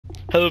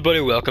Hello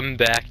everybody, welcome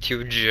back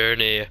to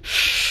Journey.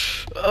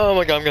 Oh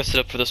my god, I'm gonna sit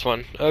up for this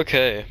one.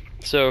 Okay,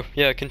 so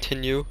yeah,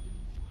 continue.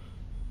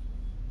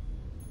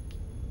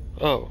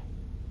 Oh.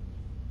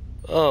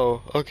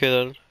 Oh, okay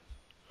then.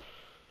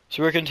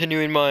 So we're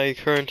continuing my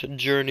current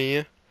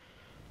journey.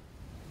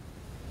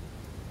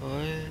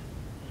 What?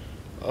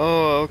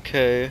 Oh,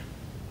 okay.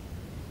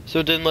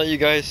 So it didn't let you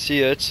guys see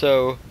it,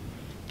 so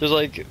there's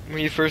like, when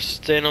you first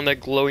stand on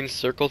that glowing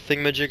circle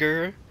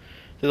thingamajigger,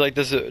 there's like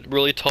this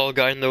really tall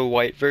guy in the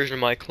white version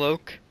of my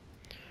cloak.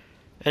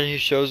 And he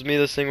shows me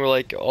this thing where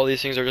like all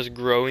these things are just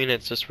growing,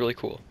 it's just really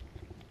cool.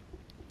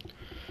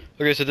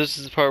 Okay, so this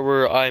is the part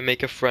where I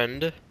make a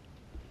friend.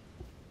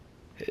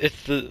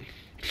 It's the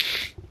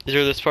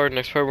either this part or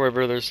next part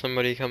wherever there's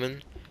somebody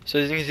coming. So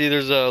as you can see,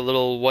 there's a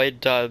little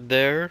white dot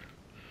there,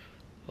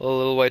 a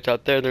little white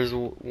dot there. There's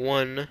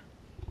one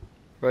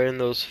right in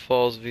those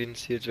falls. If you can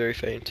see, it's very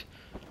faint.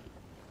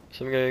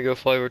 So I'm gonna go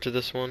fly over to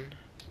this one,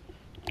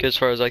 get as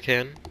far as I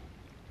can.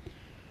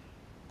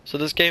 So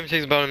this game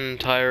takes about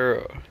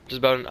just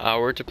about an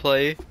hour to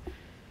play.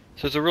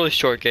 So it's a really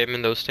short game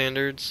in those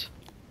standards.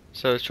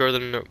 So it's shorter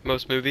than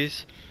most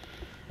movies,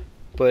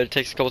 but it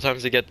takes a couple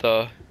times to get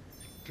the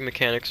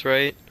mechanics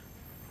right.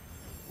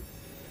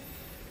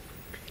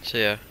 So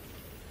yeah.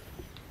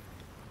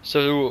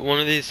 So one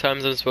of these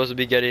times I'm supposed to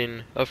be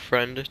getting a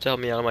friend to help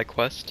me out on my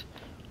quest.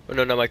 Oh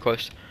no, not my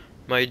quest.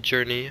 My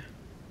journey.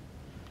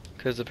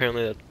 Because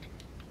apparently that...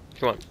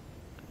 Come on.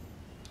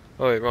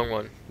 Oh wait, wrong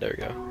one. There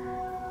we go.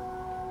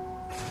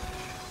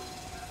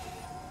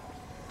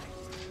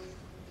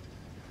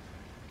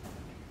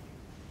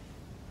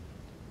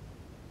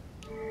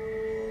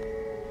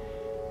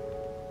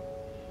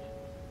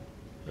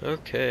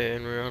 Okay,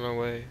 and we're on our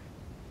way.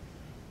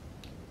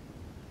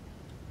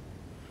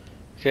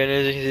 Okay, and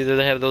as you can see,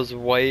 they have those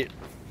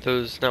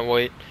not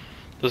white,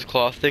 those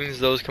cloth things.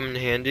 Those come in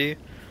handy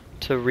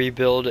to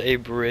rebuild a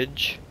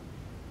bridge.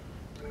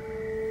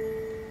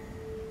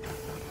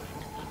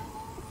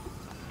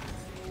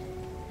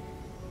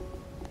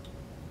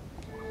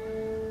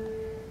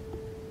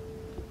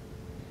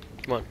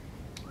 Come on.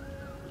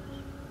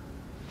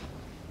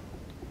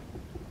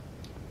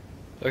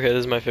 Okay, this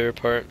is my favorite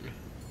part.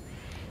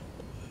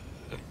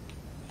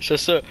 It's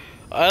just so...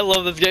 I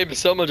love this game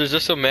so much, it's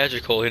just so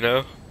magical, you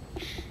know?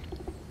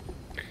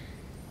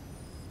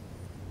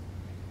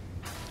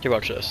 You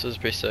watch this is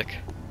pretty sick.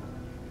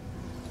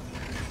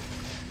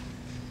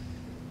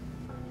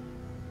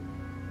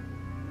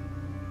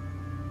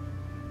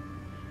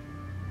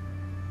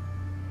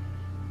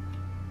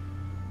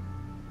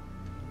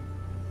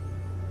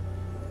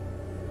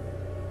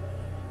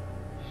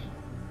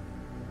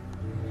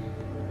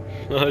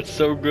 Oh, it's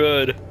so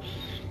good.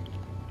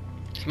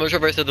 I'm not sure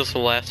if I said this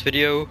in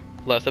the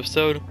last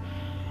episode,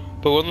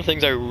 but one of the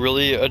things I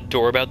really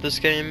adore about this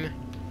game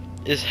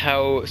is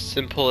how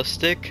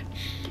simplistic,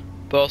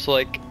 but also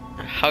like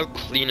how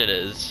clean it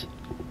is.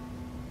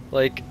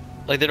 Like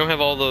they don't have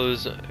all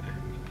those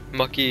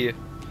mucky,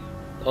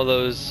 all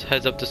those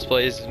heads-up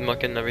displays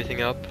mucking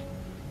everything up,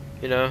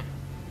 you know?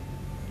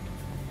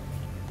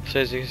 So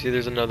as you can see,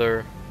 there's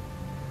another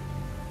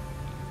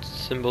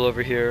symbol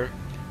over here.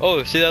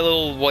 Oh, see that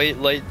little white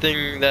light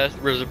thing that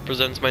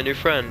represents my new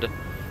friend?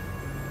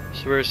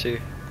 So where is he?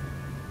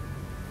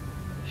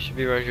 He should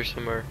be around here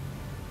somewhere.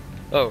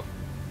 Oh,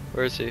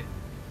 where is he?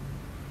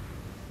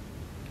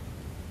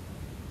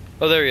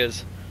 Oh, there he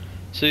is.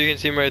 So you can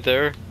see him right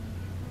there.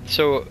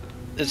 So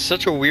it's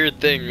such a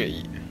weird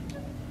thing.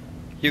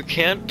 You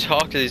can't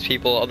talk to these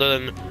people other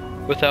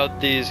than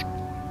without these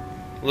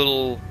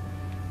little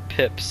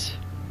pips.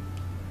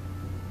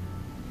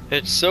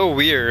 It's so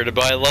weird,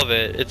 but I love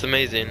it. It's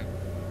amazing.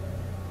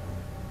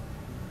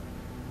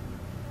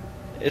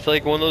 It's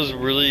like one of those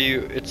really...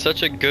 It's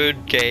such a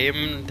good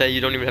game that you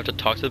don't even have to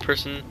talk to the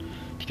person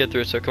to get through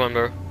it. So come on,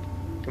 bro.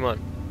 Come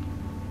on.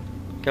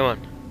 Come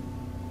on.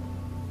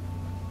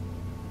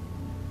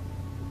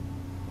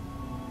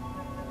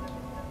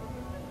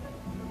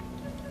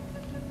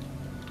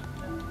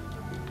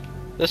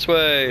 This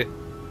way!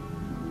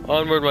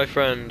 Onward, my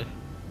friend.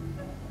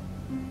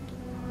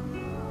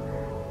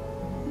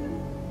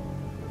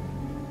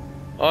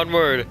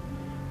 Onward!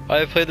 I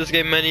have played this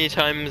game many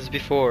times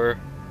before.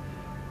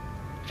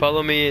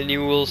 Follow me and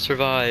you will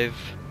survive.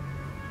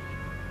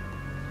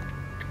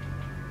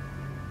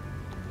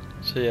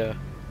 So yeah.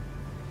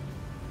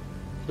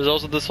 There's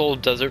also this whole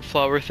desert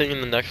flower thing in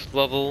the next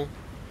level.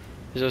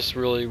 It's just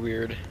really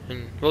weird.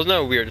 And well, it's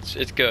not weird,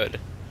 it's good.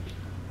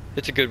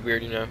 It's a good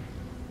weird, you know.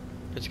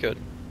 It's good.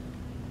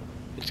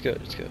 It's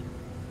good, it's good.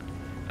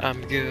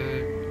 I'm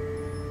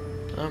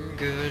good. I'm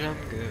good,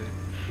 I'm good.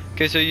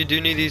 Okay, so you do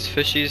need these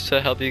fishies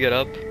to help you get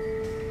up.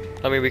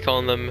 I mean, we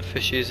call them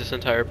fishies this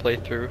entire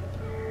playthrough.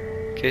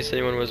 In case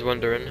anyone was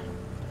wondering.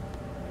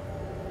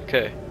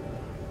 Okay.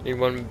 Need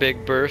one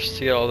big burst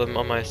to get all of them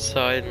on my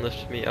side and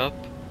lift me up.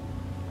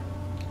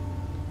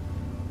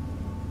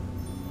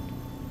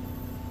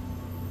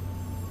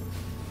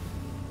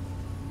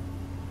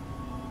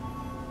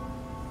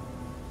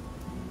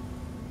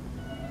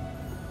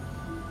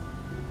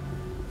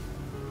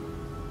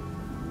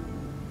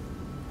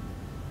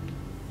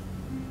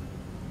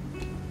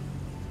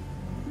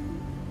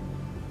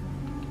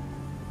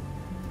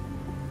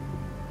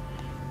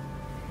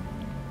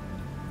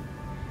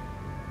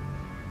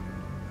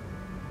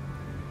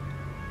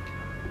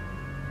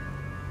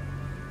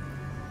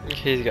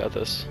 Okay, he's got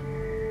this.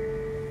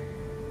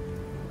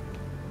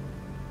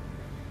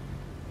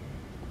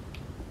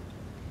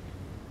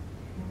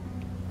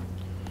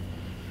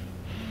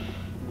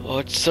 Oh,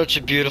 it's such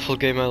a beautiful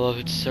game. I love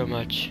it so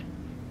much.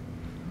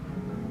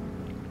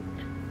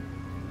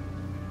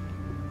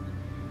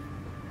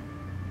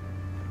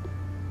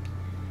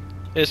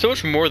 It's so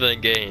much more than a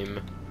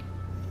game.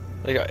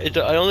 Like, I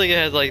don't think it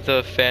has like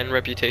the fan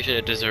reputation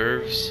it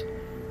deserves.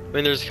 I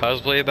mean, there's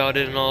cosplay about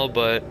it and all,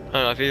 but I don't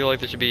know. I feel like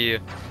there should be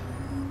a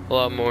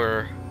lot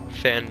more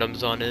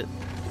fandoms on it.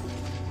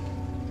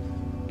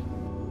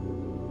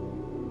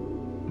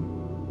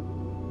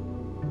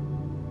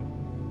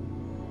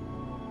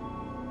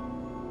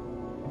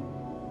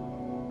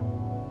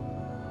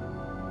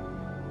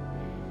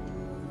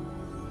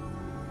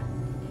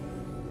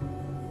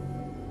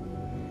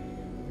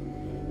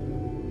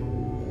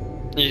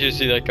 You should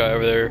see that guy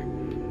over there.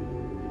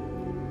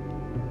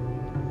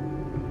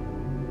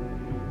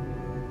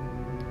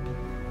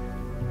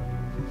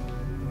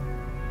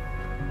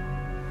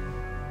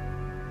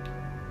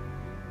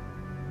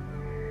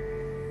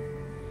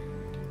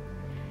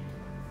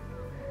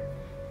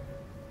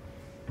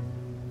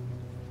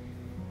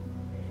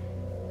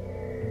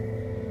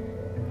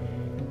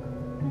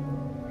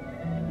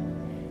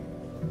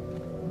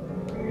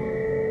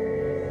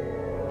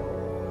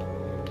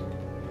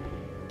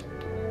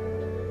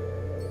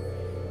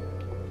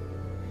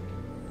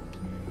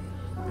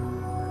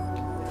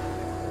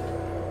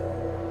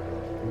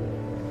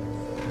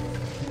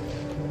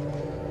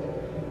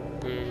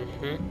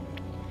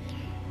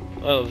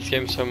 I love this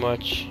game so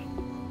much.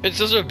 It's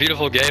such a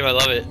beautiful game, I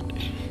love it.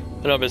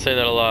 I know I've been saying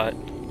that a lot.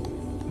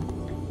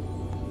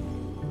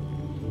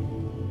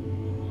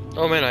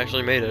 Oh man, I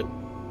actually made it.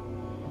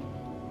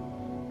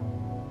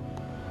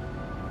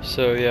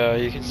 So yeah,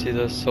 you can see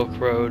the Silk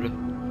Road.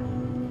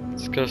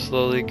 Let's go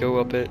slowly go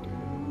up it.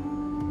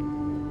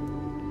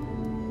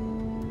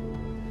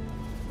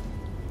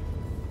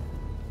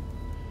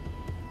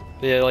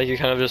 But yeah, like you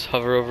kind of just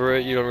hover over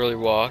it, you don't really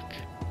walk.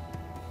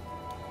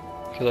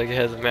 Cause like it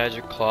has a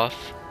magic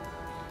cloth.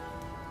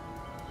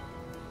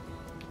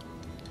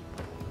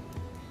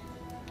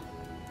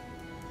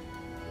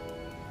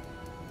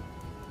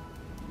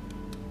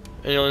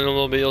 And in a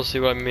little bit you'll see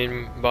what I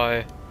mean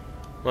by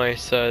when I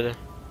said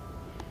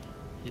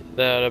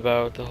that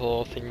about the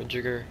whole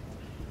thingamajigger.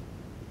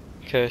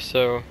 Okay,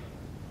 so...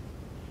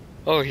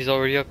 Oh, he's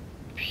already up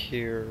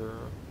here.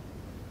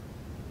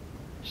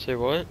 Say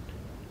what?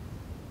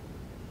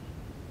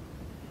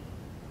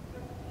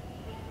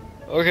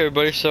 Okay,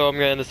 everybody, so I'm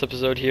gonna end this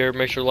episode here.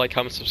 Make sure to like,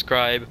 comment,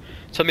 subscribe.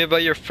 Tell me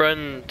about your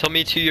friend. Tell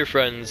me to your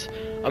friends.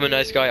 I'm a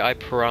nice guy, I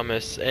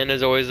promise. And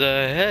as always,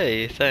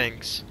 hey,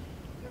 thanks.